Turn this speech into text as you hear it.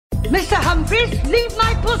Mr. Humphries, leave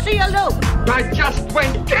my pussy alone. I just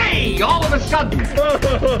went gay all of a sudden.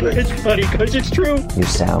 It's funny because it's true. You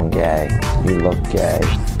sound gay. You look gay.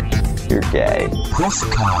 You're gay.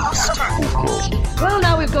 Puffcast. Well,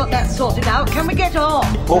 now we've got that sorted out, can we get on?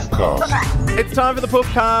 Puffcast. It's time for the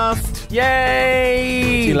Puffcast.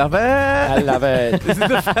 Yay! Do you love it? I love it. This is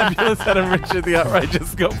the fabulous Adam Richard, the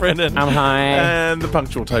outrageous Scott Brennan. I'm high. And the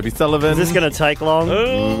punctual Toby Sullivan. Is this going to take long?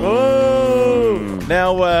 Oh.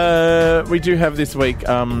 Now, we do have this week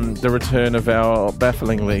the return of our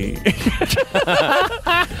bafflingly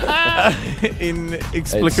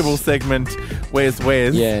inexplicable segment, Where's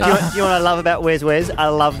Where's? Yeah. You know what I love about Where's Where's? I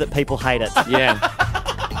love that people hate it. Yeah.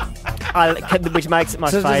 Which makes it my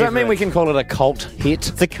So favourite. does that mean we can call it a cult hit?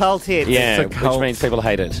 It's a cult hit. Yeah, It's a cult. which means people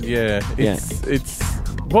hate it. Yeah, it's.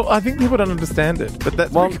 Well, I think people don't understand it, but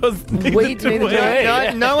that's because neither do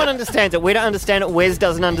we. No one understands it. We don't understand it. Wes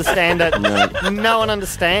doesn't understand it. No one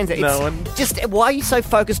understands it. No one. Just why are you so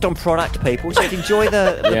focused on product, people? Just enjoy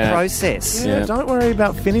the Yeah. process. Yeah, Yeah. don't worry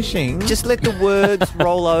about finishing. Just let the words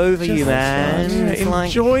roll over you, man. Yeah, It's like-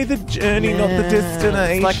 enjoy the journey, not the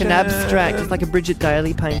destination. It's like an abstract. It's like a Bridget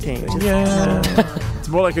Daly painting. Just- Yeah. It's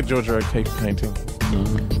more like a Georgia O'Keeffe painting.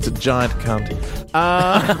 It's a giant cunt.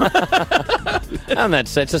 And that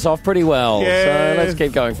sets us off pretty well. Yes. So let's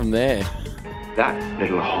keep going from there. That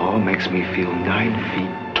little hall makes me feel 9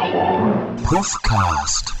 feet tall.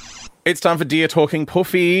 Puffcast. It's time for Dear Talking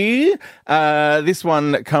Puffy. This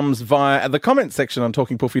one comes via the comment section on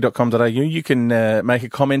talkingpuffy.com.au. You can make a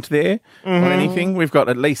comment there on anything. We've got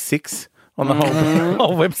at least 6 on the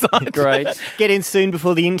whole website. Great. Get in soon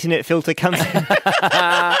before the internet filter comes in.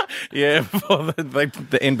 Yeah, before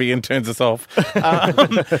the NBN turns us off.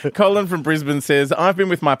 Colin from Brisbane says, I've been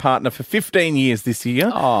with my partner for 15 years this year.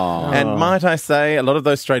 And might I say, a lot of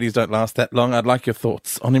those straighties don't last that long. I'd like your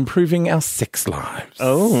thoughts on improving our sex lives.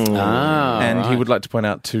 And he would like to point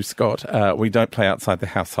out to Scott, we don't play outside the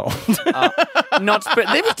household.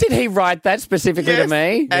 Did he write that specifically to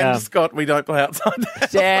me? And Scott, we don't play outside the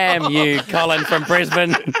household. Damn you, Colin from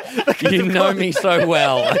Brisbane. You know me so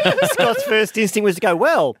well. Scott's first instinct was to go,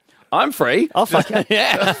 well, I'm free. I'll fuck you.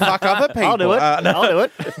 Yeah. Fuck other people. I'll do it. I'll do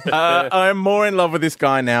it. I'm more in love with this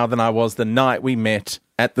guy now than I was the night we met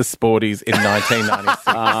at the Sporties in 1996.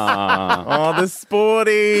 Oh, the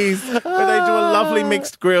Sporties, where they do a lovely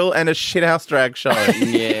mixed grill and a shithouse drag show.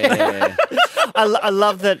 Yeah. I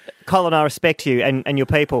love that, Colin, I respect you and your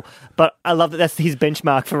people, but I love that that's his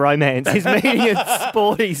benchmark for romance. His meeting at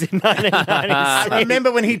Sporties in 1996. I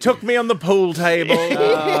remember when he took me on the pool table,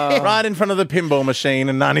 right in front of the pinball machine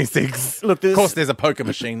in 96. Look, of course, there's a poker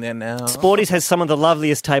machine there now. Sporties has some of the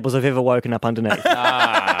loveliest tables I've ever woken up underneath.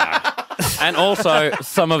 And also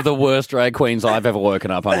some of the worst drag queens I've ever woken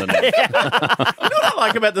up underneath. You know what I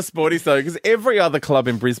like about the Sporties, though? Because every other club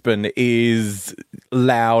in Brisbane is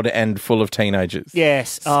loud and full of teenagers.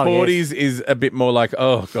 Yes. Oh, Sporties yes. is a bit more like,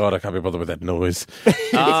 oh, God, I can't be bothered with that noise.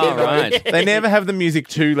 Oh, right. They never have the music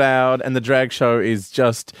too loud, and the drag show is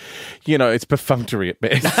just, it's perfunctory at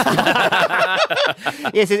best.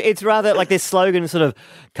 Yes, it's rather like their slogan sort of,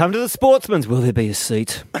 come to the Sportsman's, will there be a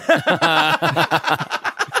seat?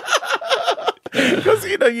 Because,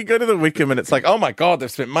 you go to the Wickham and it's like, oh my God, they've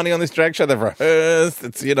spent money on this drag show, they've rehearsed,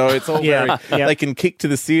 it's all Yeah, very, yeah. they can kick to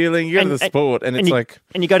the ceiling, you go to the sport, and it's you, like...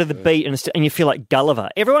 And you go to the beat and you feel like Gulliver.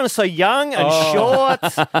 Everyone is so young and short.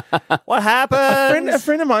 What happened? A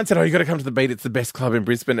friend of mine said, you got to come to the beat, it's the best club in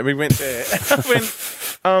Brisbane, and we went there.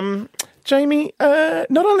 Jamie,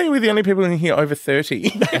 not only are we the only people in here over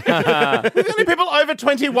 30, we're the only people over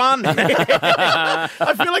 21. I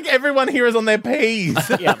feel like everyone here is on their P's.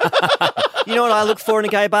 Yeah. You know what I look for in a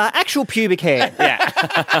gay bar? Actual pubic hair. Yeah.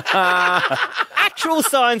 Actual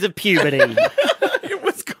signs of puberty. It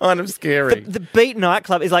was kind of scary. The Beat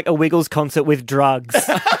nightclub is like a Wiggles concert with drugs.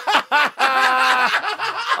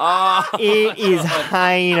 It is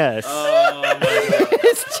heinous.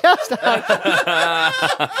 It's just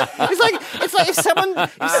it's like if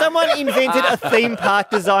someone invented a theme park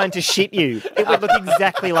designed to shit you, it would look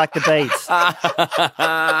exactly like the Beats.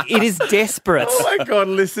 It is desperate. Oh my God,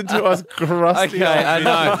 listen to us crusty. Okay, I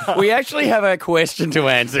know. We actually have a question to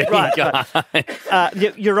answer. Right. guys.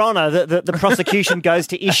 Your Honour, the prosecution goes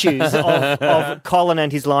to issues of Colin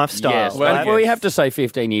and his lifestyle. Yes, well, we have to say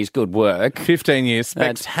 15 years good work. 15 years,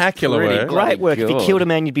 That's spectacular pretty work. Great work. If you Good. killed a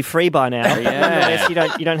man, you'd be free by now. Nonetheless,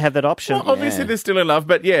 you don't have that option. Well, obviously, they're still in love,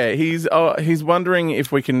 but yeah, he's wondering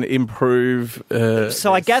if we can improve.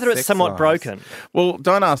 So I gather it's sex somewhat lives. broken. Well,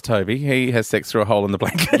 don't ask Toby. He has sex through a hole in the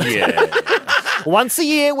blanket. Yeah. Once a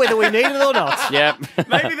year, whether we need it or not. Yep.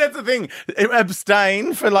 Maybe that's the thing.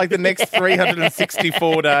 Abstain for like the next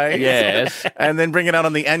 364 days. Yes. And then bring it out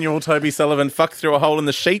on the annual Toby Sullivan fuck through a hole in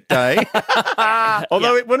the sheet day.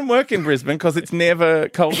 Although it wouldn't work in Brisbane because it's never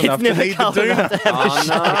cold enough to never need cold the enough doona. to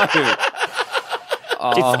have a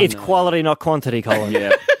Oh, It's quality, not quantity, Colin.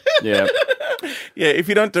 Yep. Yep. Yeah, if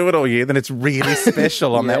you don't do it all year, then it's really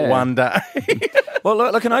special on that Yeah. one day. Well,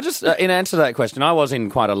 look, can I just, in answer to that question, I was in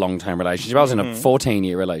quite a long-term relationship. I was in a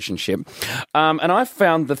 14-year relationship. And I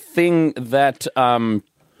found the thing that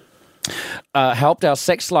helped our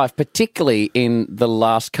sex life, particularly in the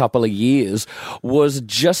last couple of years, was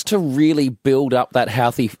just to really build up that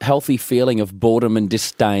healthy feeling of boredom and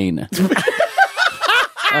disdain.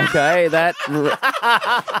 Okay,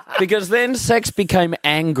 because then sex became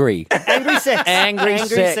angry. Angry sex. Angry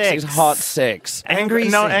sex is hot sex. Angry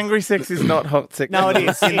No, sex. angry sex is not hot sex. No, it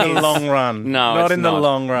is. In It the is. long run. No, not it's in the not.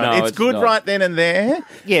 long run. No, it's it's good not. right then and there.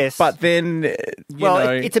 Yes. But then, you well,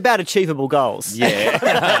 know, it's about achievable goals.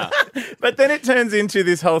 Yeah. but then it turns into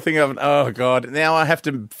this whole thing of, oh God, now I have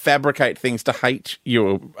to fabricate things to hate you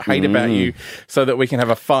or hate about you so that we can have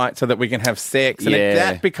a fight, so that we can have sex. And Yeah.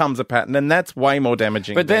 that becomes a pattern, and that's way more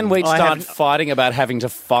damaging. But then we'd I start haven't- fighting about having to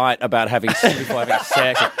fight about having sex before having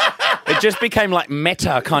sex. It just became like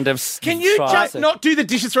meta kind of. Can you just not do the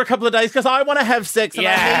dishes for a couple of days because I want to have sex and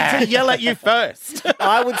I need to yell at you first?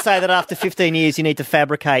 I would say that after 15 years, you need to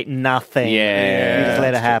fabricate nothing. Yeah. You just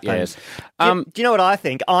let it happen. Yes. Do you know what I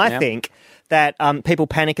think? I think that people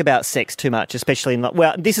panic about sex too much, especially in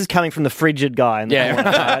well, this is coming from the frigid guy.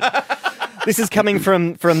 Yeah. This is coming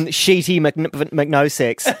from Sheety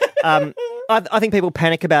McNosex. I think people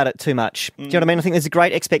panic about it too much. Do you know what I mean? I think there's a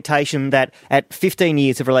great expectation that at 15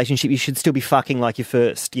 years of relationship, you should still be fucking like your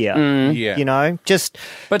first year. Yeah. You know, just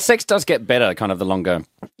But sex does get better, kind of the longer.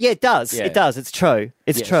 yeah, it does. Yeah. It does. It's true.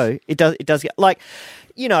 It's Yes. true. It does. It does get like,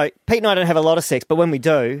 you know, Pete and I don't have a lot of sex, but when we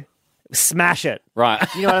do, smash it. Right.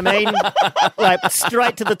 You know what I mean? Like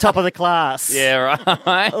straight to the top of the class. Yeah,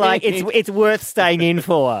 right. Like it's worth staying in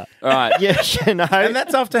for. right. Yeah, you know. And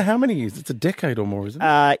that's after how many years? It's a decade or more, isn't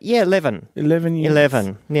it? Yeah, 11. 11 years.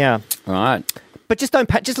 11. Yeah. Right. But just don't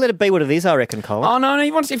just let it be what it is, I reckon, Colin. Oh no!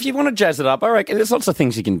 If you want to jazz it up, I reckon there's lots of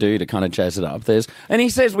things you can do to kind of jazz it up. And he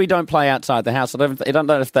says we don't play outside the house. I don't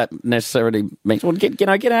know if that necessarily means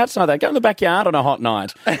get outside that. Go in the backyard on a hot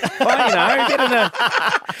night. Well, get in a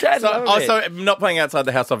jazz it up a bit. So not playing outside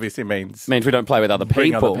the house obviously means Means we don't play with other people.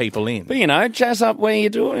 bring other people in. But jazz up where you're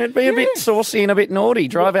doing it. Be a bit saucy and a bit naughty.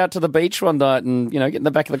 Drive out to the beach one night and get in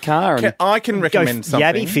the back of the car and I can Go recommend something.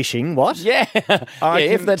 yabby fishing. What? yeah,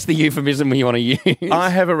 if that's the euphemism you want to use. I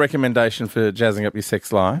have a recommendation for jazzing up your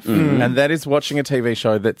sex life, and that is watching a TV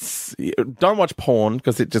show that's... Don't watch porn,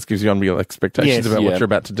 because it just gives you unreal expectations Yes. about Yeah. what you're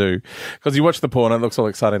about to do. Because you watch the porn, and it looks all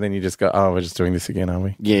exciting, then you just go, oh, we're just doing this again, are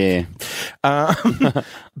we? Yeah.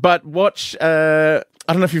 But watch...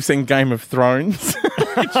 I don't know if you've seen Game of Thrones.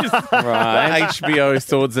 Right. HBO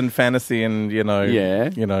Swords and Fantasy and, Yeah.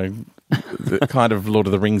 the kind of Lord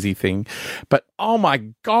of the Ringsy thing. But, oh my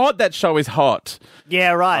God, that show is hot.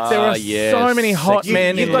 Yeah, right. There are yes. so many hot You-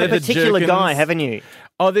 men you've in got a leather particular jerkins. guy, haven't you?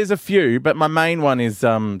 Oh, there's a few, but my main one is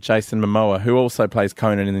Jason Momoa, who also plays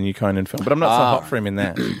Conan in the new Conan film. But I'm not so hot for him in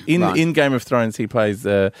that. In Game of Thrones, he plays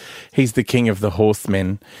he's the king of the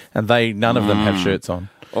horsemen, and none of them have shirts on.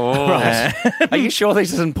 Oh, are you sure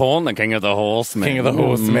this isn't porn? The King of the Horsemen. King of the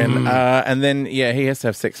horsemen, and then he has to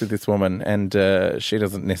have sex with this woman, and she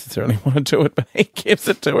doesn't necessarily want to do it, but he gives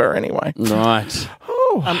it to her anyway. Right.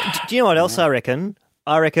 Do you know what else I reckon?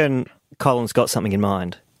 I reckon Colin's got something in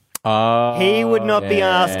mind. Oh, He would not be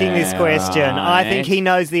asking this question. I think right. he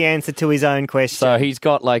knows the answer to his own question. So he's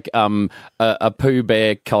got like a Pooh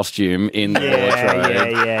Bear costume in the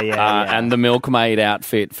wardrobe. yeah. And the milkmaid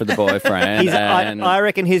outfit for the boyfriend. and I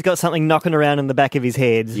reckon he's got something knocking around in the back of his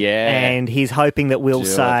head. Yeah. And he's hoping that we'll Do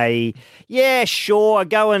it. say, yeah, sure,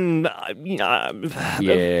 go and,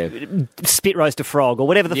 yeah. spit roast a frog or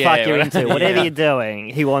whatever the Yeah, fuck you're into, whatever yeah. you're doing.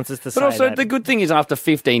 He wants us to say But also, that. the good thing is, after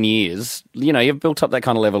 15 years, you've built up that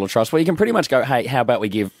kind of level of trust where you can pretty much go, hey, how about we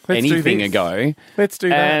give Let's do anything this. a go? Let's do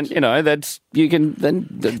that. And, you can then...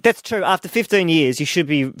 That's true. After 15 years, you should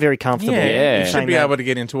be very comfortable. Yeah. you in should saying be that. able to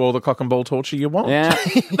get into all the cock and ball torture you want. Yeah.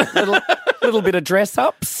 little bit of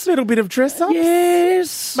dress-ups. Little bit of dress up.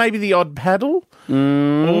 Yes. Maybe the odd paddle.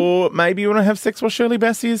 Or maybe you want to have sex while Shirley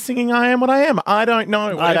Bassey is singing I Am What I Am. I don't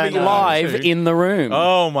know. I don't know. Live in the room.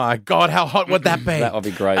 Oh my God, how hot would that be? That would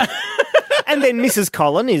be great. And then Mrs.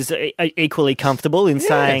 Collin is equally comfortable in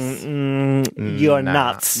saying, you're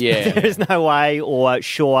nuts. Yeah. There's no way, or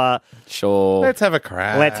sure, Let's have a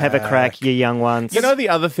crack. let's have a crack, you young ones. You know, the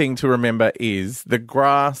other thing to remember is the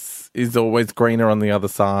grass is always greener on the other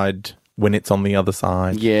side when it's on the other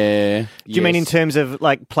side. Yeah. Do you mean in terms of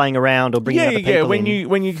like playing around or bringing other people When in?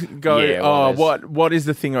 when you go, Yeah, well, what is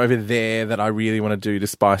the thing over there that I really want to do to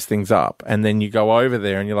spice things up? And then you go over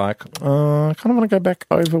there and you're like, I kind of want to go back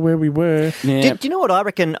over where we were. Yeah. Do you know what I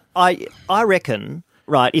reckon? I reckon,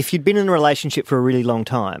 right, if you'd been in a relationship for a really long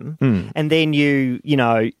time and then you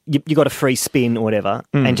got a free spin or whatever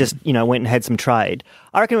and just, went and had some trade,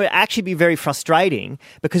 I reckon it would actually be very frustrating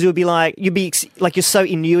because it would be like, you're so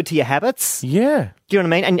inured to your habits. Yeah. Do you know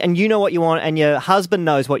what I mean? And you know what you want, and your husband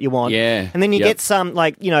knows what you want. Yeah. And then you get some,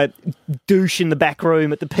 douche in the back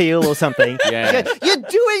room at the Peel or something. Yeah. You're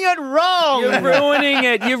doing it wrong. You're ruining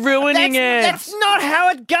it. You're ruining it. That's not how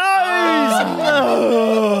it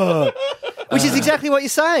goes. Which is exactly what you're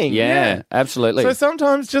saying. Yeah, absolutely. So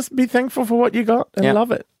sometimes just be thankful for what you got and Yeah.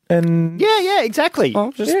 love it. And Yeah, exactly.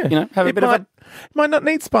 just, yeah. have a bit of a... Might not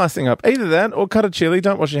need spicing up. Either that or cut a chili,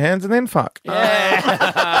 don't wash your hands, and then fuck.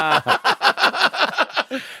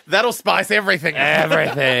 That'll spice everything up.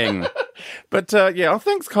 Everything. But,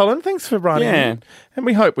 thanks, Colin. Thanks for writing Yeah. in. And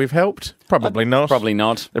we hope we've helped. Probably not. Probably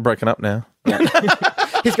not. They're broken up now.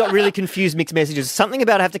 He's got really confused mixed messages. Something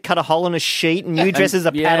about have to cut a hole in a sheet and you dress as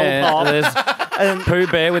a paddle pop. There's Pooh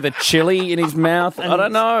Bear with a chili in his mouth. I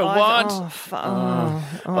don't know. What?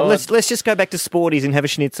 Let's just go back to Sporties and have a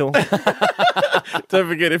schnitzel. Don't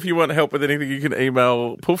forget, if you want help with anything, you can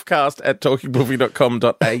email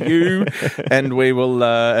poofcast@talkingpoofy.com.au and we will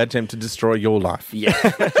attempt to destroy your life. Yeah.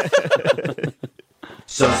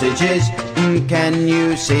 Sausages, can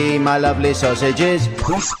you see my lovely sausages?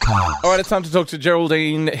 Poofcast. All right, it's time to talk to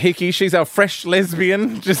Geraldine Hickey. She's our fresh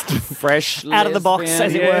lesbian, just Fresh Out of the box,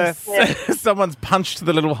 as it were. Someone's punched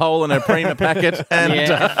the little hole in her Prima packet and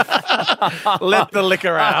let the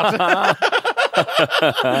liquor out.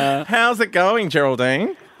 How's it going,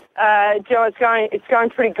 Geraldine? Joe, it's going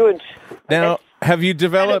pretty good. Now, have you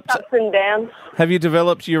developed Ups and downs.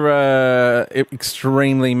 your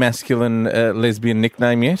extremely masculine lesbian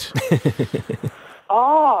nickname yet?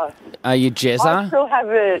 Oh, Are you I Jezza? still have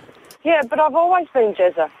it. Yeah, but I've always been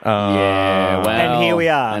Jezza. Yeah, well. And here we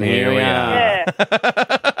are. And here we are. Yeah.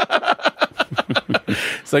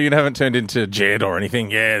 So you haven't turned into Jed or anything?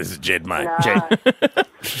 Yeah, this is Jed, mate. Nah. Jed.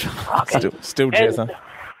 Still Jezza.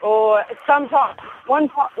 Or sometimes,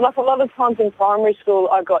 like a lot of times in primary school,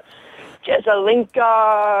 I got Jezzalinka.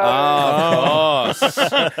 Oh,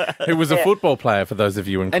 Who was a football player, for those of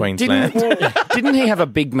you in and Queensland. didn't he have a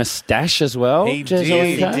big moustache as well? He Jezza did.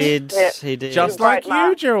 He Linka? did. Yeah. He did. Just Great like you,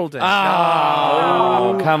 mark. Geraldine.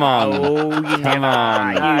 Oh, come on. you Come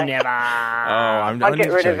on. You never. I I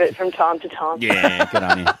get rid of it from time to time. Yeah, good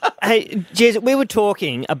on you. Hey, Jez, we were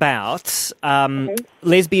talking about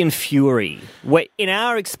lesbian fury. In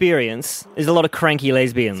our experience, there's a lot of cranky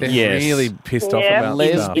lesbians. They're Yes. really pissed off Yeah. about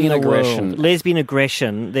Lesbian stuff. aggression. Lesbian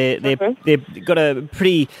aggression. They've got a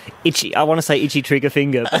pretty itchy. I want to say itchy trigger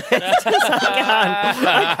finger. But I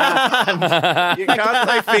You can't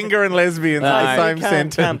say finger and lesbians in the same you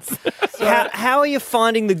can't. sentence. How are you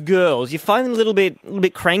finding the girls? You find them a little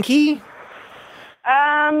bit cranky?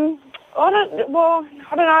 I don't know.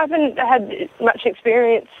 I haven't had much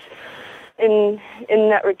experience in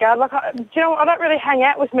that regard. Like, I don't really hang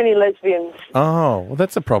out with many lesbians. Oh, well,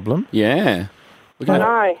 that's a problem. Yeah. I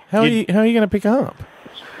know. How are you going to pick up?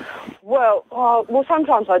 Well,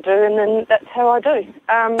 sometimes I do, and then that's how I do.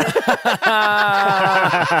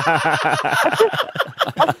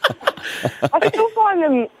 I still find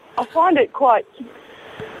them. I find it quite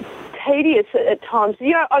tedious at times.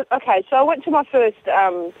 Okay, so I went to my first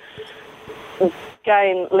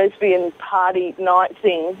gay and lesbian party night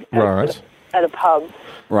thing Right. at a pub.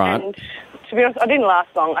 Right. And to be honest, I didn't last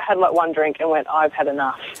long. I had like one drink and went, I've had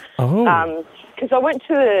enough. Oh. Because I went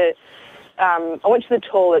to the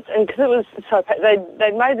toilets, and because it was so they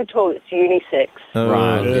made the toilets unisex.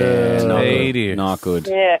 Right. Yeah. Not Tedious. good. Not good.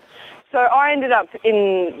 Yeah. So I ended up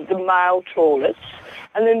in the male toilets,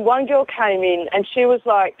 and then one girl came in, and she was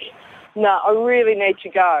like, "No, I really need to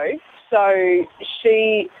go." So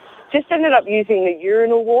she just ended up using the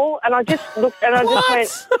urinal wall, and I just looked, and I just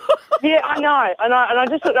went, "Yeah, I know," and I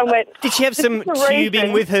just looked and went, Did she have some "This is the tubing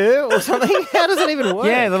reason." with her or something? How does that even work?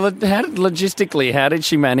 Yeah, logistically, how did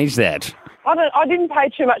she manage that? I didn't pay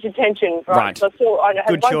too much attention, Right. So I thought I had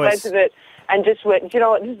Good one choice. glance of it and just went, "Do you know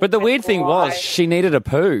what?" This is But the just weird thing why." was she needed a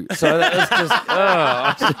poo. So that was just...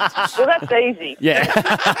 Well, that's easy. Yeah.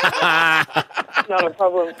 not a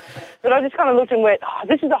problem. But I just kind of looked and went, oh,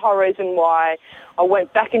 this is the whole reason why I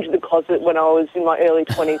went back into the closet when I was in my early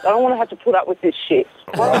 20s. I don't want to have to put up with this shit.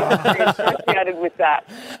 I'm associated with that.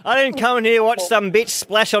 I didn't come in here to watch some bitch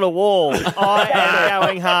splash on a wall. I am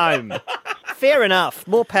going home. Fair enough.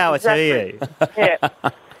 More power to you. Yeah.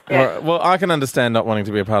 All right, well, I can understand not wanting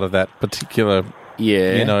to be a part of that particular,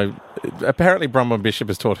 apparently Bronwyn Bishop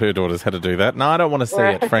has taught her daughters how to do that. No, I don't want to see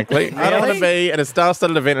it, frankly. I don't want to be at a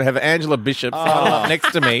star-studded event and have Angela Bishop sidle up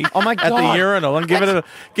next to me my at the God. urinal and give it a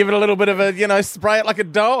little bit of a, spray it like a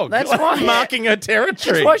dog. That's like why- marking her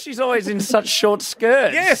territory. That's why she's always in such short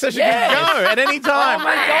skirts. Yeah, so she can go at any time. Oh,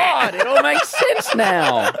 my God. It all makes sense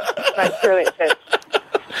now. Makes brilliant sense.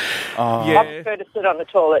 I Yeah. prefer to sit on the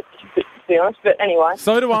toilet, to be honest. But anyway.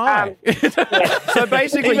 So do I. So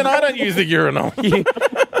basically, Even I don't use the urinal.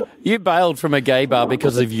 you bailed from a gay bar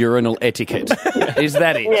because of urinal etiquette. Is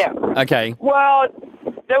that it? Yeah. Okay. Well,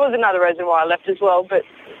 there was another reason why I left as well, but,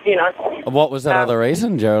 What was that other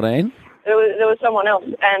reason, Geraldine? there was someone else,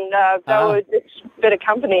 and they were just better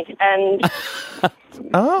company, and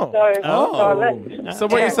Oh. so I left. So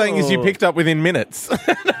what you're saying is you picked up within minutes.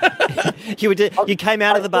 You came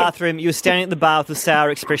out of the bathroom, you were standing at the bar with a sour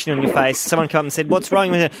expression on your face. Someone came up and said, "What's wrong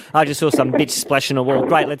with it?" "I just saw some bitch splashing a wall."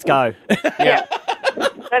 "Great, let's go." Yeah.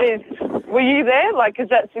 That is, were you there? Like, because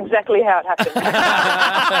that's exactly how it happened.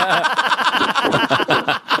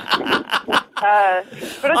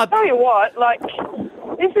 But I tell you what,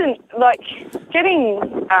 getting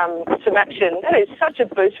some action, that is such a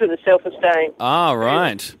boost for the self-esteem. Oh,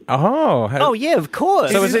 right. Oh. Oh, yeah, of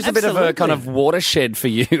course. So was this a bit of a kind of Absolutely. watershed for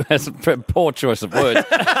you? As a poor choice of words.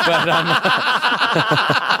 But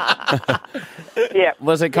Yeah.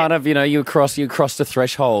 was it kind of, you crossed the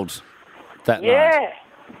threshold that night? Yeah.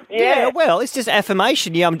 Yeah, well, it's just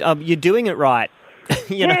affirmation. You're doing it right.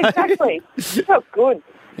 Yeah, exactly. It felt good.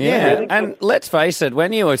 Yeah, really and good. let's face it,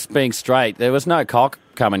 when you were being straight, there was no cock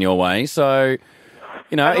coming your way. So,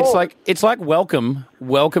 it's like welcome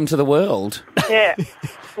to the world. Yeah.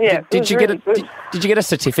 Yeah. it Did was you really get good. Did you get a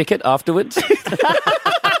certificate afterwards?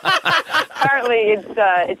 Apparently,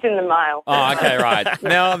 it's in the mail. Oh, okay, right.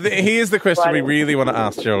 Now, here's the question we really want to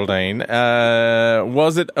ask Geraldine.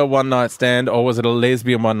 Was it a one-night stand or was it a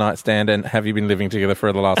lesbian one-night stand, and have you been living together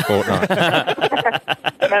for the last fortnight?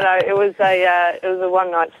 No, it was a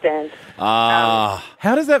one-night stand.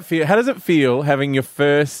 How does that feel? How does it feel having your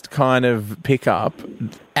first kind of pickup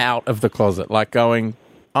out of the closet? Like going,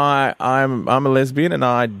 I'm a lesbian and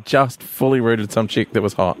I just fully rooted some chick that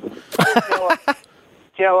was hot.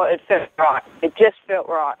 Do you know what? It felt right. It just felt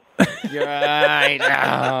right. Right.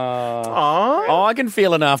 Oh, I can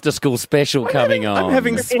feel an after-school special coming on. I'm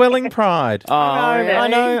having swelling pride. I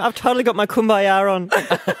know. I've totally got my kumbaya on.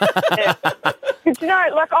 Because,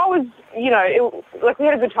 I was, we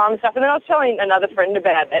had a good time and stuff, and then I was telling another friend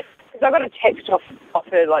about it, because I got a text off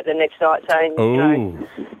her, the next night saying,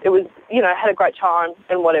 it was, had a great time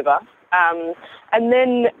and whatever. And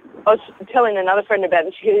then I was telling another friend about it,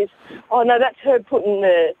 and she goes, "Oh, no, that's her putting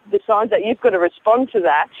the signs that you've got to respond to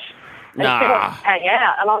that and hang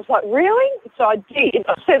out." And I was like, "Really?" So I did.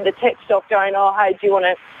 I sent the text off going, "Oh, hey, what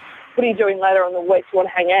are you doing later on the week? Do you want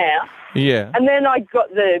to hang out?" Yeah. And then I got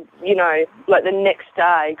the next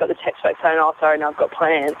day, got the text back saying, "Oh, sorry, no, I've got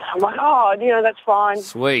plans." I'm like, "Oh, that's fine.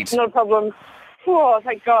 Sweet. Not a problem." Oh,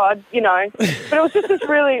 thank God, But it was just this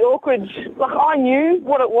really awkward, I knew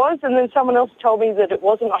what it was, and then someone else told me that it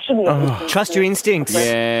wasn't. I shouldn't have listened. Trust your instincts.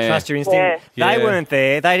 Yeah. Trust your instincts. Yeah. They weren't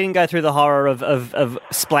there. They didn't go through the horror of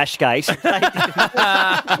Splashgate.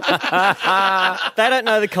 They don't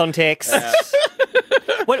know the context.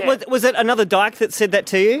 Was it another dyke that said that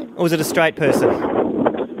to you, or was it a straight person?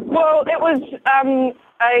 Well, it was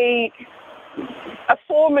a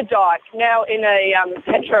former dyke, now in a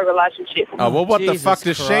hetero relationship. Oh, well, what the Jesus fuck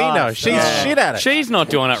does she know? Christ. She's shit at it. She's not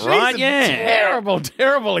doing it right, She's a terrible,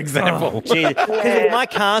 terrible example. Jeez. 'Cause if my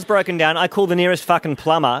car's broken down, I call the nearest fucking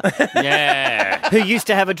plumber Yeah. who used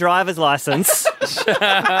to have a driver's license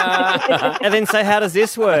and then say, "How does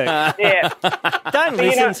this work?" Yeah. Don't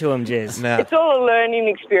listen to him, Jez. No. It's all a learning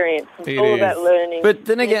experience. It's It all is. about learning. But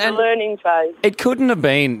then It's again- a learning phase. It couldn't have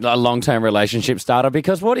been a long-term relationship starter,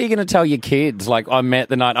 because what are you going to tell your kids? Like, I met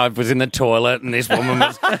the night I was in the toilet and this woman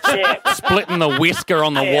was Yeah. splitting the whisker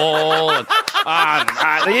on the wall. And,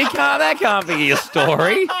 that can't be your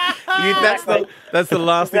story. That's the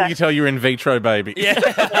last thing you tell your in vitro baby. Yeah.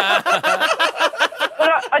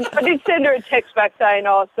 But I did send her a text back saying,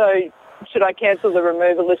 "Oh, so should I cancel the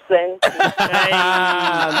removal list then?"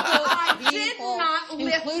 did not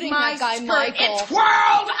lift my guy skirt. Michael. It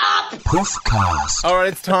twirled up. Puffcast. All right,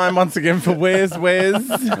 it's time once again for Where's Wes.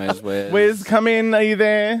 Where's- Wes, come in. Are you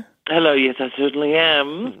there? Hello, yes, I certainly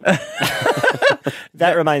am.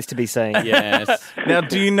 That remains to be seen. Yes. Now,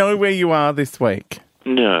 do you know where you are this week?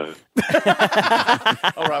 No. All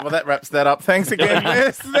right, well, that wraps that up. Thanks again,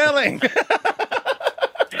 Wes Snelling.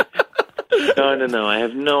 No, I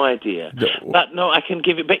have no idea. But no, I can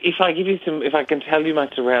give you. But if I can tell you my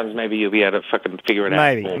surrounds, maybe you'll be able to fucking figure it out.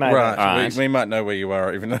 Maybe. Right, we might know where you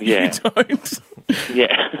are, even though Yeah. you don't.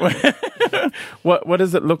 Yeah. What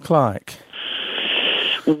does it look like?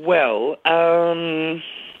 Well,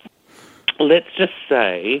 let's just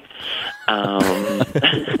say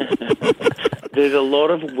there's a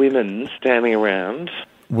lot of women standing around.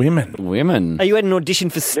 Women. Are you at an audition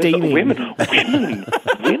for Steaming? Women.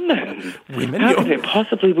 How could there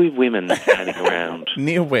possibly be women standing around?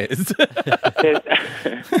 Near Wes. There's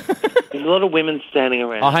a lot of women standing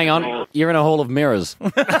around. Oh, hang on. You're in a hall of mirrors.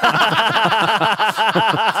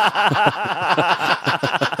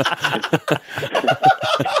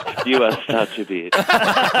 You are such a bitch.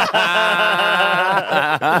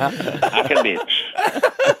 I can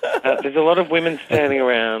bitch. There's a lot of women standing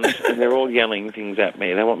around, and they're all yelling things at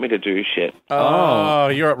me. They want me to do shit. Oh,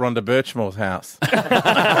 you're at Rhonda Birchmore's house.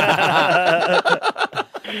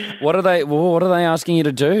 What are they asking you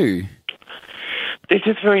to do? They're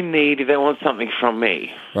just very needy. They want something from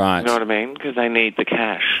me. Right. You know what I mean? Because they need the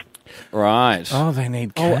cash. Right. Oh, they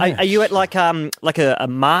need Oh, cash. are you at like a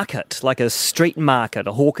market, like a street market,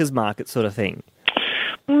 a hawker's market sort of thing?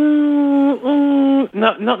 No,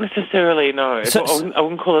 not necessarily, no. So- I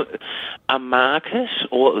wouldn't call it a market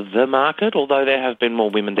or the market, although there have been more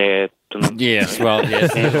women there than Yes, well,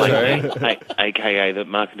 yes. a.k.a. the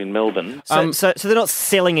market in Melbourne. So they're not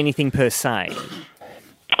selling anything per se.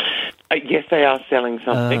 Yes, they are selling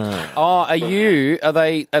something. Oh, are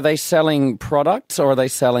they selling products or are they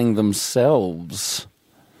selling themselves?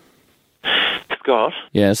 Scott?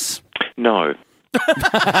 Yes. No.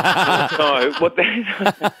 No, what they're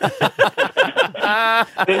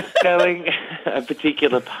selling a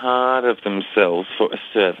particular part of themselves for a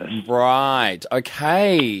service. Right.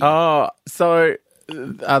 Okay. Oh, so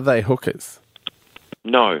are they hookers?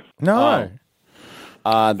 No. No.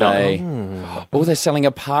 Are they? Oh, they're selling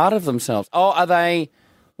a part of themselves. Oh, are they?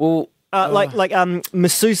 Well, Like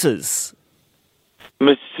masseuses.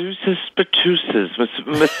 Masseuses,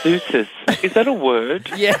 masseuses. Is that a word?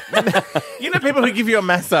 yeah. You know people who give you a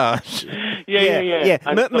massage? Yeah.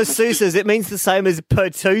 Masseuses. It means the same as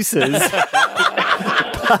pertusses,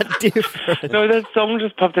 but different. No, that song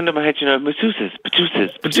just popped into my head. You know, masseuses.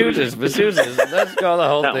 Masseuses. That's got the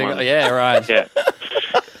whole That thing. one. Yeah, right. Yeah.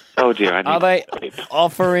 Oh dear. I need Are they sleep.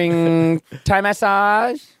 offering Thai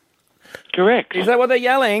massage? Correct. Is that what they're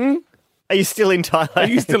yelling? Are you still in Thailand? Are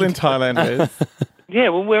you still in Thailand, Wes? Yeah,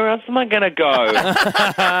 well, where else am I going to go?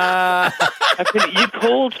 You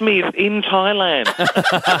called me in Thailand.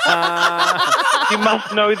 You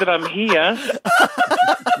must know that I'm here.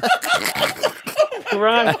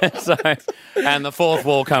 Right. And the fourth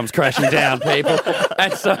wall comes crashing down, people.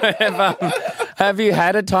 And so, have you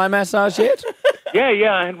had a Thai massage yet?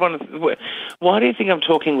 Yeah, I had one. Why do you think I'm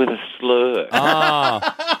talking with a slur?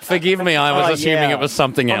 Forgive me, I was assuming it was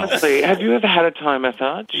something else. Honestly, have you ever had a Thai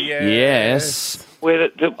massage? Yes. Where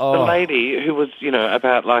the lady who was,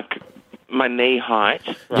 about like my knee height,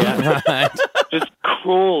 Right. just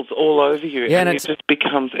crawls all over you, Yeah, and and it just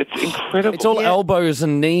becomes, it's incredible. It's all elbows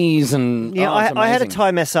and knees and... Yeah, it's I had a amazing.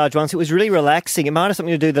 Thai massage once. It was really relaxing. It might have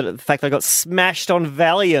something to do with the fact that I got smashed on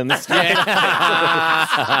Valium.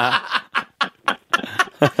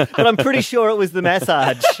 But I'm pretty sure it was the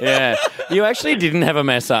massage. Yeah. You actually didn't have a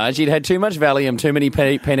massage. You'd had too much Valium, too many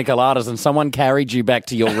pina coladas, and someone carried you back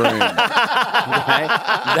to your room. Okay?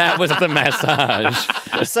 That was the massage.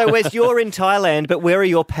 So, Wes, you're in Thailand, but where are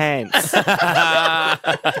your pants? No,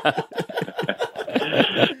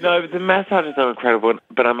 the massages are incredible,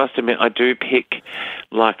 but I must admit I do pick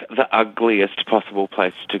like the ugliest possible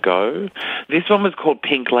place to go. This one was called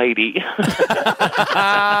Pink Lady.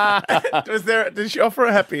 Did she offer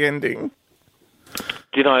a happy ending?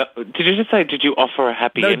 Did you just say, did you offer a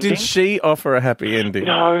happy ending? No, did she offer a happy ending?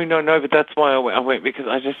 No, but that's why I went because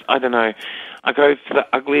I don't know. I go for the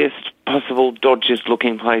ugliest possible, dodgiest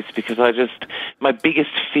looking place because my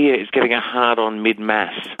biggest fear is getting a hard-on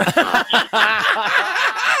mid-mass.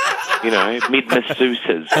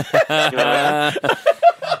 Mid-masseuses.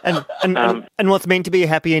 And what's meant to be a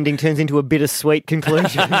happy ending turns into a bittersweet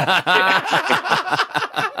conclusion.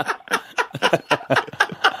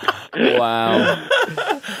 Wow.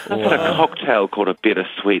 I've got a cocktail called a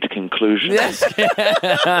bittersweet conclusion. Yes.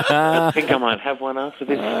 I think I might have one after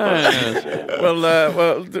this.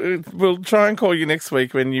 Well, we'll try and call you next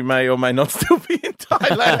week when you may or may not still be in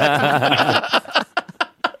Thailand.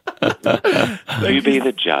 You be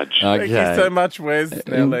the judge. Thank you so much, Wes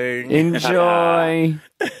Snelling. Enjoy.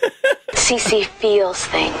 Cece feels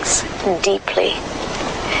things deeply.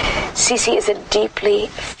 Cece is a deeply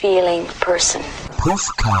feeling person.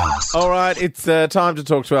 Puffcast. All right, it's time to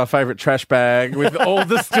talk to our favourite trash bag with all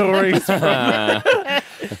the stories from...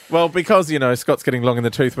 Well, because, Scott's getting long in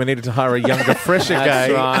the tooth, we needed to hire a younger, fresher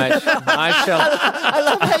gay. That's right. I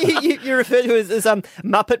love how you refer to it as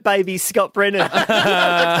Muppet Baby Scott Brennan. It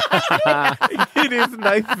is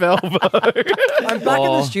Nath Velvo. I'm back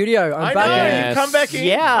in the studio. I'm back in. You come back in.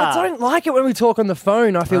 Yeah. I don't like it when we talk on the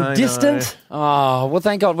phone. I feel distant. Oh, well,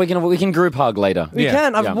 thank God we can group hug later. We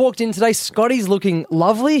can. I've walked in today. Scotty's looking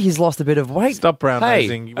lovely. He's lost a bit of weight. Stop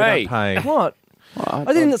brown-nosing. We don't pay. What?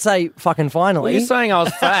 I didn't say fucking finally. Well, you're saying I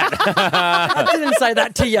was fat. I didn't say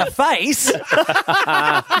that to your face.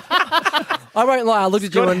 I won't lie. I looked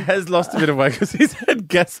at you Scott and has lost a bit of weight because he's had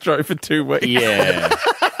gastro for 2 weeks. Yeah.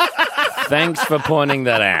 Thanks for pointing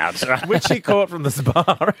that out. Which he caught from the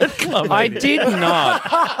spa at Club I 80. did not.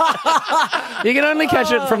 You can only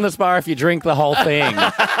catch it from the spa if you drink the whole thing. All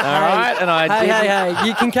right? And I did. Hey,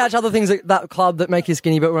 you can catch other things at that club that make you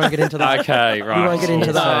skinny, but we won't get into that. Okay, right. We won't get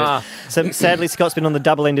into that. So sadly, Scott's been on the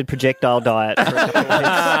double-ended projectile diet.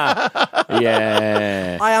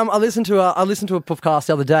 Yeah. I listened to a Puffcast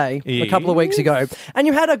the other day, a couple of weeks ago, and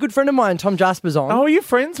you had a good friend of mine, Tom Jaspers, on. Oh, are you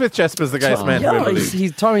friends with Jaspers, the gayest man? Yeah,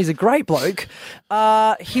 Tommy's a great bloke.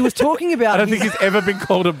 He was talking about. I don't think he's ever been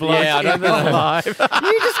called a bloke. Yeah, I don't think alive.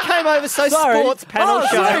 You just came over so Sorry. sports panel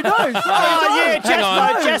show. Sorry, no.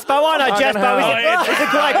 Jaspo. I know Jaspo. He's a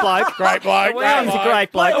great bloke. Great bloke. He's a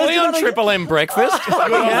great bloke. Are we on Triple M breakfast?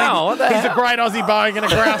 Wow, He's a great Aussie boy and a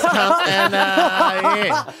grouse cunt, and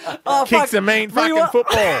kicks a mean fucking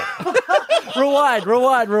football.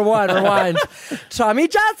 Rewind. Tommy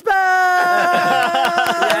Jasper.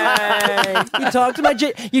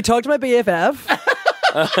 You talked to my BFF.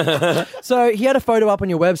 So he had a photo up on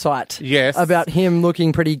your website. Yes. About him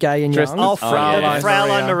looking pretty gay and Dressed young. as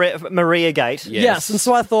Fraulein Maria Gate. Yes, and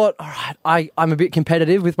so I thought, all right, I'm a bit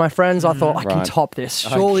competitive with my friends. I thought, I can top this.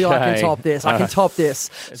 Surely I can top this. I can top this.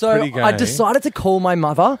 So pretty gay. I decided to call my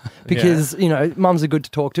mother because, mums are good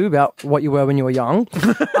to talk to about what you were when you were young.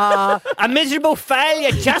 A miserable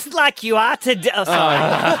failure, just like you are today. Oh, sorry.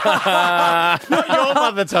 Not your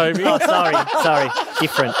mother, Toby. Oh, sorry.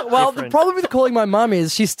 Different. Well, the problem with calling my mum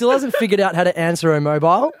is she still hasn't figured out how to answer her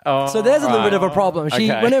mobile. So there's a little bit of a problem.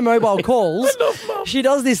 When her mobile calls, she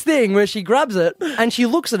does this thing where she grabs it and she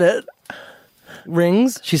looks at it,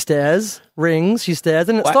 rings, she stares, and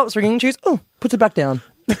it stops ringing. She goes, puts it back down.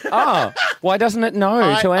 Oh, why doesn't it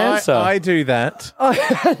know to answer? I do that.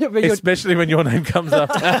 Especially when your name comes up.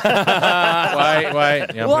 Wait.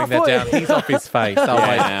 Yeah, I'll bring that down. He's off his face.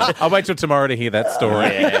 I'll wait till tomorrow to hear that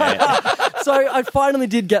story. So I finally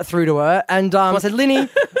did get through to her, and I said, Linny,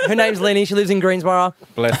 her name's Linny, she lives in Greensboro.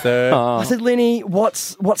 Bless her. I said, Linny,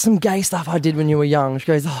 what's some gay stuff I did when you were young? She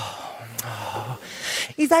goes,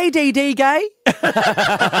 is ADD gay?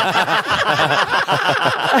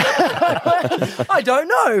 I don't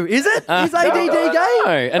know. Is it? Is ADD gay?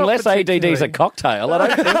 No, unless ADD's a cocktail. I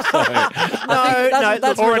don't think so.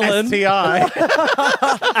 That's or an Ritalin. STI.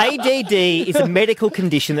 ADD is a medical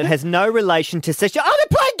condition that has no relation to sexual... Oh,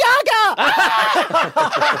 they're playing Gaga!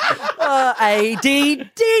 ADDD.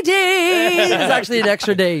 It's actually an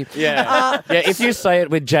extra D. Yeah. If you say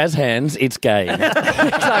it with jazz hands, it's gay.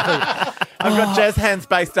 Exactly. I've got jazz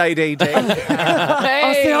hands-based ADD.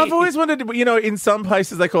 I've always wondered, in some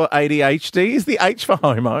places they call it ADHD. Is the H for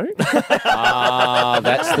homo?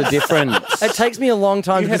 That's the difference. It takes me a long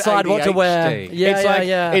time to had decide what to wear. ADHD.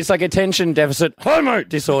 Yeah, It's like attention deficit homo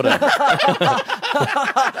disorder.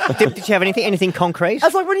 Did you have anything concrete?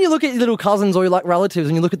 It's like when you look at your little cousins or your relatives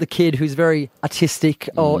and you look at the kid who's very artistic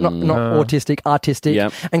or not autistic,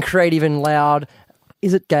 artistic and creative and loud.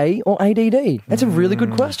 Is it gay or ADD? That's a really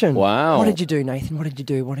good question. Wow. What did you do, Nathan? What did you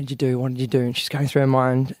do? And she's going through her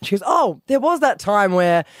mind. She goes, there was that time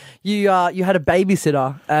where you had a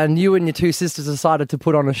babysitter and you and your two sisters decided to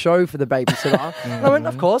put on a show for the babysitter. And I went,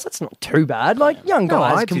 of course, that's not too bad. Like, young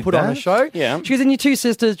guys can put on a show. Yeah. She goes, and your two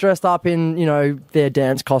sisters dressed up in, their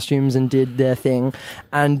dance costumes and did their thing.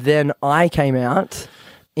 And then I came out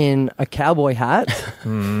in a cowboy hat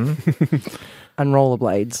and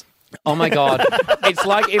rollerblades. Oh, my God. It's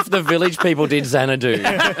like if the Village People did Xanadu.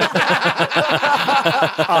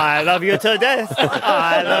 I love you to death.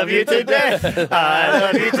 I love you to death. I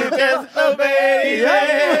love you to death, oh baby.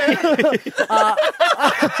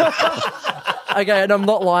 Okay, and I'm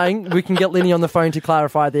not lying. We can get Linny on the phone to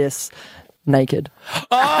clarify this. Naked. Oh,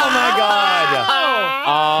 my God.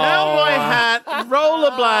 How do I hat,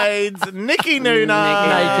 rollerblades, Nikki Noonan.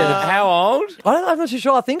 Naked. How old? I'm not too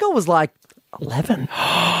sure. I think I was like 11. In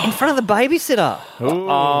front of the babysitter.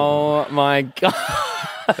 Oh my god.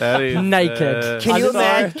 That is Naked.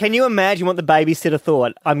 Can you imagine what the babysitter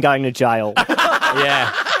thought? I'm going to jail.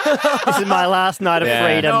 Yeah. This is my last night of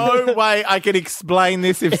freedom. No way I can explain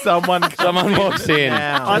this if someone walks in.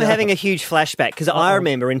 I'm having a huge flashback because I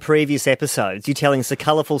remember in previous episodes you telling us a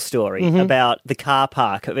colourful story about the car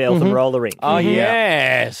park at the Eltham Roller Rink. Oh,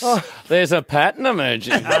 yes. There's a pattern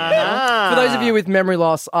emerging. For those of you with memory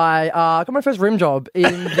loss, I got my first rim job in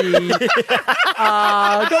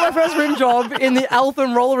the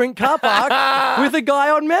Eltham Roller Rink car park with a guy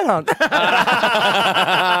on Manhunt.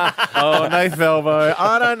 Oh, Nath Velvo.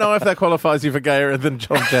 I don't know if that qualifies you for gayer than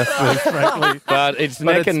John Jaspers, frankly. But it's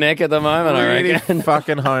neck and neck at the moment, I Really reckon.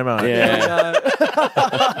 fucking homo. Yeah.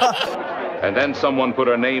 And then someone put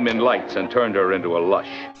her name in lights and turned her into a lush.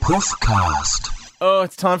 Puffcast. Oh,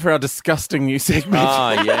 it's time for our disgusting new segment.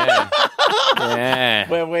 Oh, yeah. Yeah.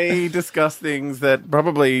 Where we discuss things that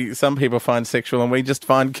probably some people find sexual and we just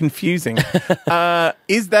find confusing.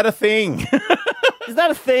 Is that a thing? Is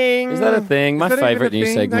that a thing? Is that a thing? My Is that even favourite a new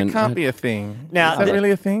thing? segment. That can't be a thing. Now, Is that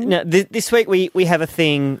really a thing? Now, this week we have a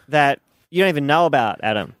thing that you don't even know about,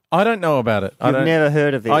 Adam. I don't know about it. You've never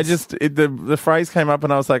heard of this. The phrase came up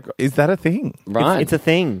and I was like, is that a thing? Right. It's a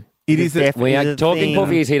thing. It is. We are talking thing.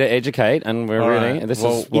 Puffy is here to educate, and we're All really right. this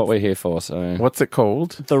Well, is what we're here for. So What's it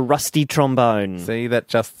called? The rusty trombone. See, that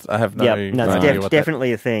just I have no. Yep, no, it's idea what that-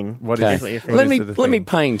 definitely a thing. What is Okay. Definitely a thing. What let is me it, let me thing?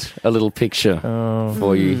 paint a little picture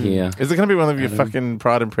for you here. Is it going to be one of your fucking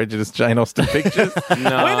Pride and Prejudice Jane Austen pictures?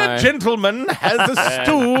 No. When a gentleman has a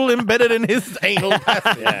stool embedded in his anal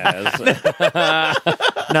passage.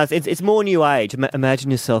 No, it's more new age.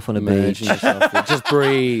 Imagine yourself on a Imagine beach. yourself. Just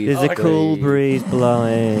breathe. There's a cool breeze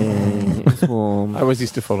blowing. It's warm. I always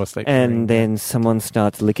used to fall asleep. And then someone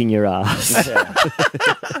starts licking your ass.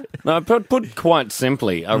 No, put quite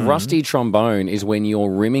simply, a rusty trombone is when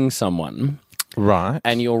you're rimming someone, right,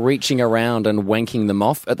 and you're reaching around and wanking them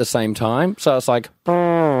off at the same time. So it's like,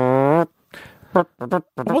 Well,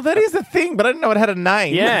 that is a thing, but I didn't know it had a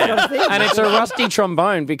name. yeah, and it's a rusty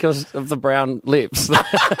trombone because of the brown lips.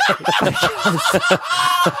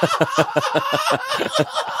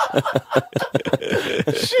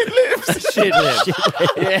 Shit lips. Shit lips.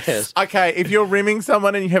 Yes. Okay, if you're rimming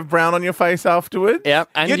someone and you have brown on your face afterwards, Yep,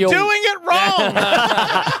 and you're doing it wrong.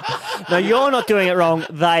 No, you're not doing it wrong.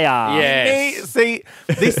 They are. Yes. See,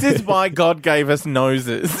 this is why God gave us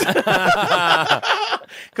noses.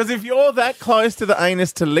 Because if you're that close to the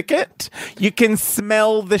anus to lick it, you can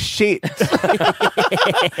smell the shit.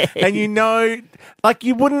 And you know, like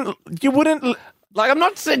you wouldn't Like, I'm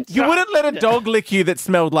not saying you wouldn't let a dog lick you that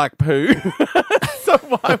smelled like poo. So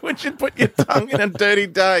why would you put your tongue in a dirty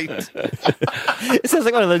date? It sounds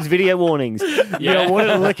like one of those video warnings. You don't want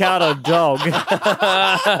to lick out a dog. You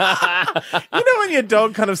know when your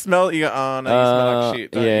dog kind of smells, you go, oh, no, you smell like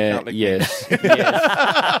shit. don't you? You Yeah. can't lick me." Yes.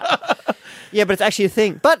 Yeah, but it's actually a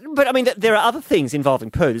thing. But I mean, there are other things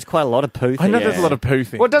involving poo. There's quite a lot of poo things. I know there's a lot of poo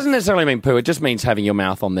things. Well, it doesn't necessarily mean poo. It just means having your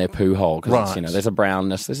mouth on their poo hole. Because, Right. you know, there's a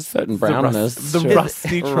brownness. There's a certain brownness. The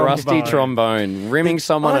rusty trombone. Rusty trombone. Rimming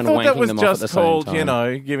someone I and thought wanking that was them off at the just same called, time. you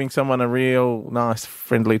know, giving someone a real nice,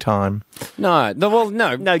 friendly time. No. No,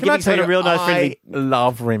 No, Can I giving tell someone a you, real nice I friendly.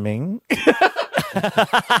 love rimming.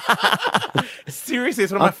 Seriously,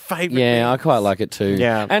 it's one of my favourite Yeah, I things. quite like it too.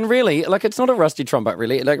 Yeah. And really, like, it's not a rusty trombone,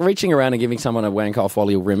 really. Like, reaching around and giving someone a wank off while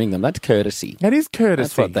you're rimming them, that's courtesy. That is courtesy.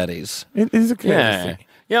 That's what that is. It is a Yeah. courtesy.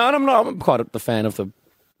 Yeah, and I'm quite a fan of the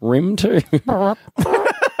rim too.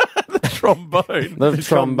 Trombone. The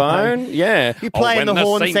trombone, yeah. You play in when the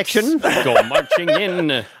horn saints section. Go marching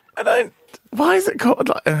in. I don't. Why is it called?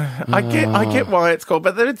 Like, I get why it's called,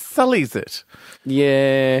 but then it sullies it.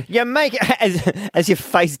 Yeah. You make as you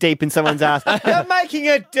face deep in someone's ass. You're making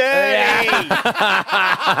it dirty.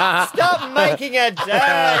 Stop making it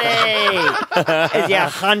dirty. As you're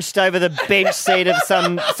hunched over the bench seat of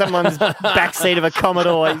someone's back seat of a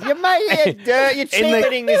Commodore. You're making it dirty. You're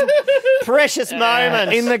cheapening this precious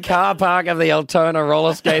moment. In the car park of the Altona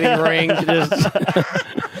roller skating rink. Just...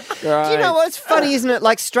 Do you know what's funny, isn't it?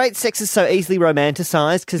 Like, straight sex is so easily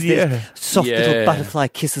romanticised because there's soft little butterfly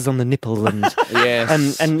kisses on the nipple and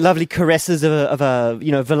Yes. and lovely caresses of a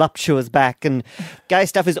voluptuous back, and gay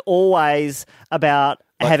stuff is always about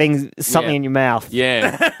having something in your mouth.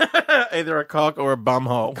 Yeah. Either a cock or a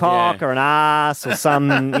bumhole. Cock or an ass or some,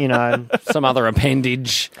 Some other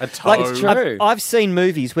appendage. A toe. Like, It's true. I've seen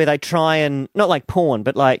movies where they try and, not like porn,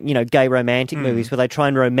 but like, gay romantic movies where they try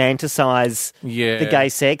and romanticise Yeah. the gay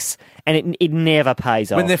sex, and it never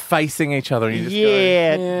pays off. When they're facing each other, and you just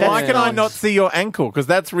Yeah, go, why can I not see your ankle? Because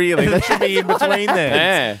that should be in between there.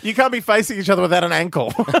 Yeah. You can't be facing each other without an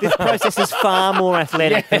ankle. This process is far more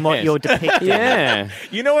athletic than what you're depicting. Yeah.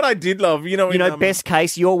 You know what I did love? Best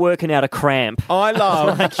case, you're working out a cramp. I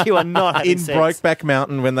love Like you are not having in sex. Brokeback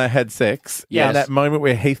Mountain when they had sex. Yes. And that moment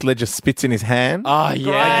where Heath Ledger spits in his hand. Oh,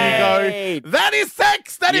 yeah. And you go, that is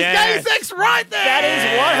sex! That is Yes. gay sex right there! That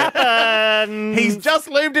is what happened. He's just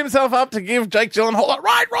lubed himself up to give Jake Gyllenhaal a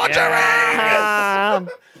right,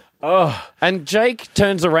 Roger! Oh, and Jake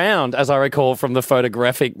turns around, as I recall from the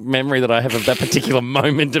photographic memory that I have of that particular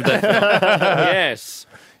moment of that. Yes.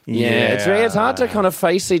 Yeah, it's hard to kind of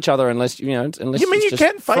face each other unless You mean it's you just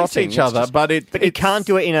can face frotting. each It's other, just- but you can't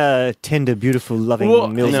do it in a tender, beautiful, loving,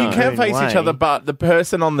 you can face each other, but the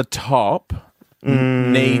person on the top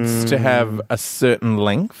needs to have a certain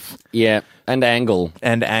length Yeah, and angle.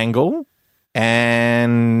 and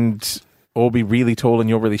or be really tall and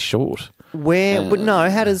you're really short.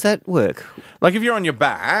 How does that work? Like if you're on your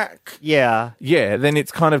back, Yeah. then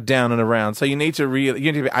it's kind of down and around. So you need to be really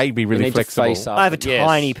need to flexible. face up. I have a Yes.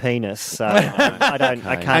 tiny penis, so I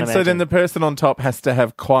can't And so then the person on top has to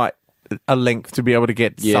have quite a length to be able to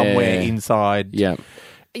get somewhere inside. Yeah.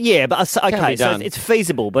 Yeah, but okay, be so done. it's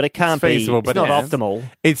feasible, but it can't It's feasible, be. but It's not it's- optimal.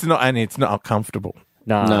 It's not, and it's not comfortable.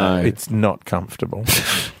 No. It's not comfortable.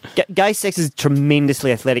 Gay sex is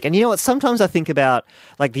tremendously athletic. And you know what? Sometimes I think about,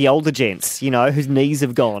 like, the older gents, whose knees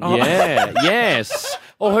have gone. Yeah, yes.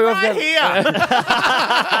 Or who have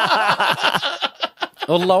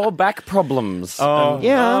or lower back problems.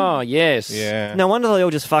 Yeah. Oh, yes. Yeah. No wonder they all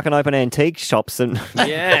just fucking open antique shops and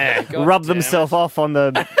Yeah. God rub damn themselves off on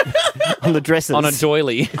the on the dresses. On a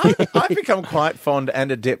doily. I've become quite fond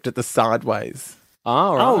and adept at the sideways.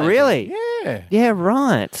 Oh, right. Oh, really? Yeah. Yeah,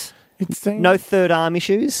 right. No third arm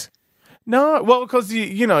issues? No, well, because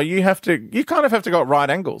you kind of have to go at right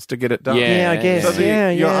angles to get it done. Yeah, I guess. So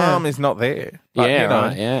your yeah. arm is not there. Yeah,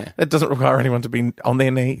 right, yeah. It doesn't require anyone to be on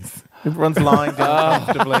their knees. Everyone's lying down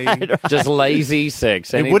comfortably. Just lazy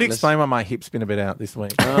sex. It would explain why my hip's been a bit out this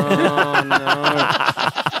week. Oh, no.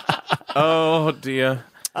 Oh, dear.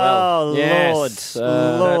 Oh, yes,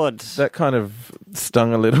 Lord. That kind of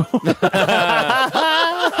stung a little.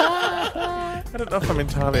 I don't know if I'm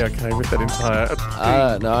entirely okay with that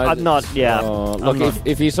entire... No, I'm not, yeah. Oh, look,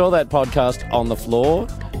 if you saw that podcast on the floor,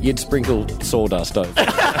 you'd sprinkle sawdust over it.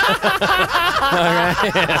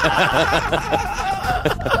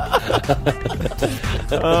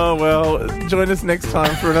 Oh, well, join us next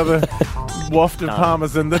time for another waft of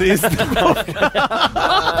parmesan that is the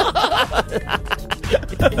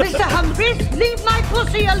Mr. Humphries, leave my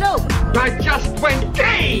pussy alone. I just went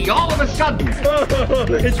gay all of a sudden.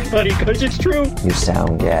 It's funny because it's true. You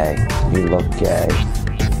sound gay. You look gay.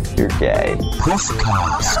 You're gay.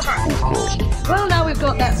 Puffcast. Well, now we've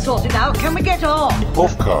got that sorted out, can we get on?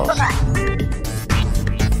 Puffcast.